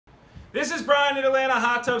This is Brian at Atlanta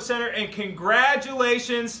Hot Tub Center, and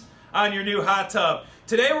congratulations on your new hot tub.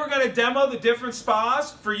 Today we're going to demo the different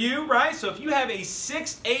spas for you, right? So if you have a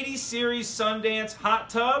 680 series Sundance hot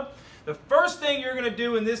tub, the first thing you're going to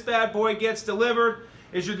do when this bad boy gets delivered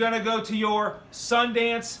is you're going to go to your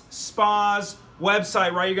Sundance Spas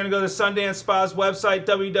website, right? You're going to go to Sundance Spas website,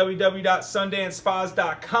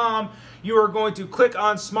 www.sundancespas.com. You are going to click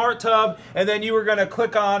on Smart Tub, and then you are going to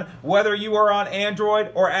click on whether you are on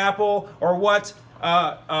Android or Apple or what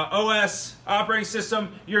OS operating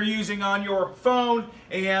system you're using on your phone,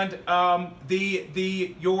 and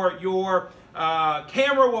your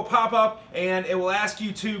camera will pop up, and it will ask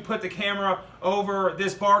you to put the camera over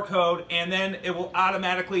this barcode, and then it will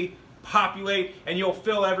automatically populate, and you'll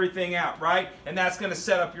fill everything out, right? And that's going to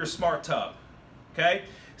set up your smart tub. Okay.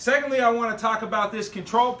 Secondly, I want to talk about this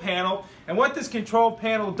control panel and what this control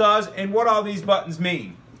panel does and what all these buttons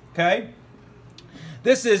mean. Okay.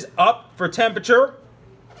 This is up for temperature,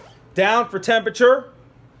 down for temperature,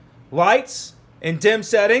 lights and dim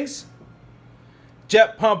settings,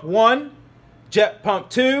 jet pump 1, jet pump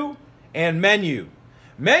 2, and menu.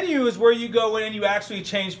 Menu is where you go in and you actually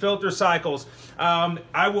change filter cycles.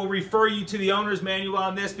 I will refer you to the owner's manual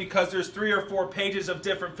on this because there's 3 or 4 pages of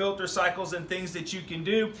different filter cycles and things that you can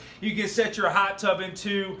do. You can set your hot tub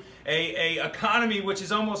into a economy, which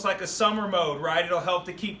is almost like a summer mode, right? It'll help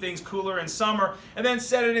to keep things cooler in summer, and then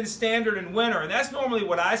set it in standard in winter. And that's normally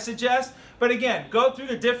what I suggest. But again, go through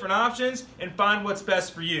the different options and find what's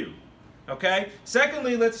best for you. Okay?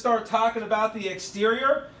 Secondly, let's start talking about the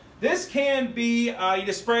exterior. This can be, you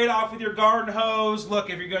just spray it off with your garden hose.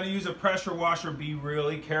 Look, if you're going to use a pressure washer, be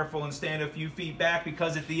really careful and stand a few feet back,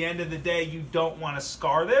 because at the end of the day, you don't want to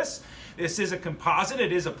scar this. This is a composite.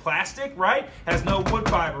 It is a plastic, right? Has no wood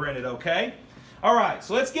fiber in it, okay? All right,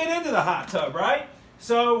 so let's get into the hot tub, right?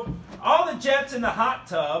 So all the jets in the hot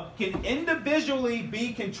tub can individually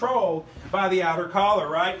be controlled by the outer collar,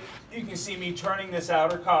 right? You can see me turning this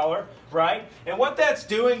outer collar, right? And what that's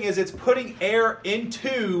doing is it's putting air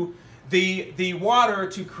into the water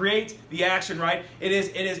to create the action, right? It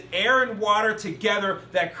is air and water together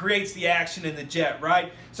that creates the action in the jet,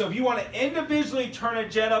 right? So if you want to individually turn a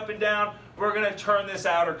jet up and down, we're going to turn this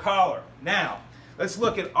outer collar. Now, let's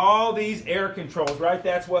look at all these air controls, right?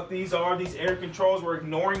 That's what these are, these air controls. We're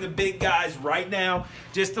ignoring the big guys right now,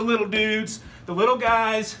 just the little dudes. The little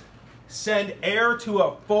guys send air to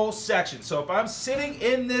a full section. So if I'm sitting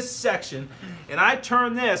in this section and I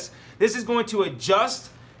turn this, this is going to adjust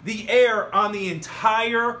the air on the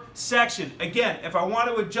entire section. Again, if I want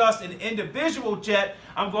to adjust an individual jet,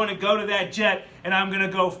 I'm going to go to that jet and I'm going to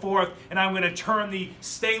go forth and I'm going to turn the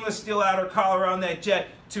stainless steel outer collar on that jet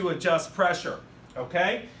to adjust pressure.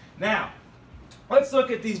 Okay? Now, let's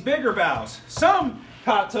look at these bigger valves. Some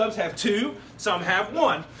hot tubs have 2, some have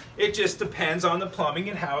 1. It just depends on the plumbing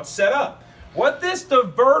and how it's set up. What this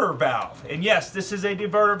diverter valve, and yes, this is a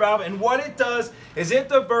diverter valve, and what it does is it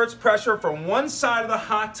diverts pressure from one side of the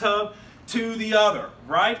hot tub to the other,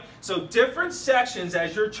 right? So different sections,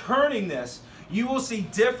 as you're turning this, you will see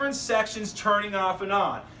different sections turning off and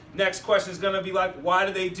on. Next question is going to be like, why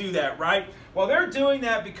do they do that, right? Well, they're doing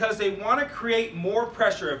that because they want to create more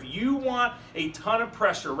pressure. If you want a ton of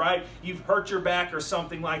pressure, right, you've hurt your back or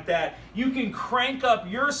something like that, you can crank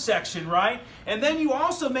up your section, right? And then you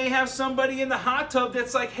also may have somebody in the hot tub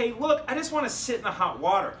that's like, hey, look, I just want to sit in the hot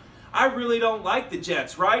water. I really don't like the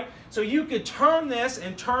jets, right? So you could turn this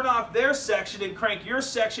and turn off their section and crank your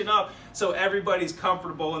section up so everybody's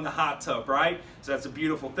comfortable in the hot tub, right? So that's a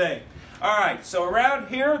beautiful thing. All right, so around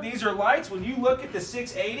here, these are lights. When you look at the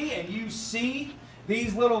 680 and you see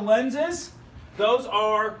these little lenses, those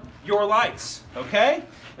are your lights, okay?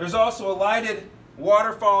 There's also a lighted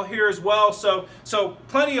waterfall here as well, so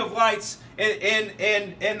plenty of lights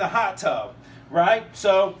in the hot tub, right?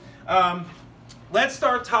 So let's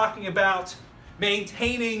start talking about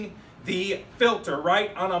maintaining the filter,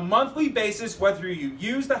 right? On a monthly basis, whether you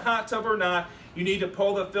use the hot tub or not, you need to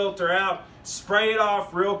pull the filter out, spray it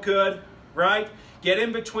off real good, right? Get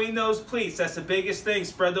in between those pleats. That's the biggest thing.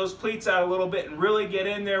 Spread those pleats out a little bit and really get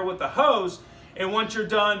in there with the hose. And once you're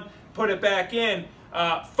done, put it back in.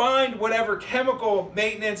 Find whatever chemical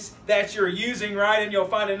maintenance that you're using, right? And you'll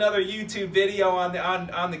find another YouTube video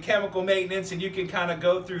on the chemical maintenance, and you can kind of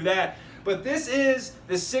go through that. But this is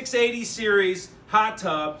the 680 series hot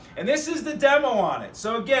tub, and this is the demo on it.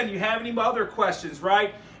 So again, you have any other questions,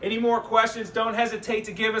 right? Any more questions, don't hesitate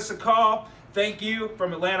to give us a call. Thank you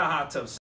from Atlanta Hot Tub Center.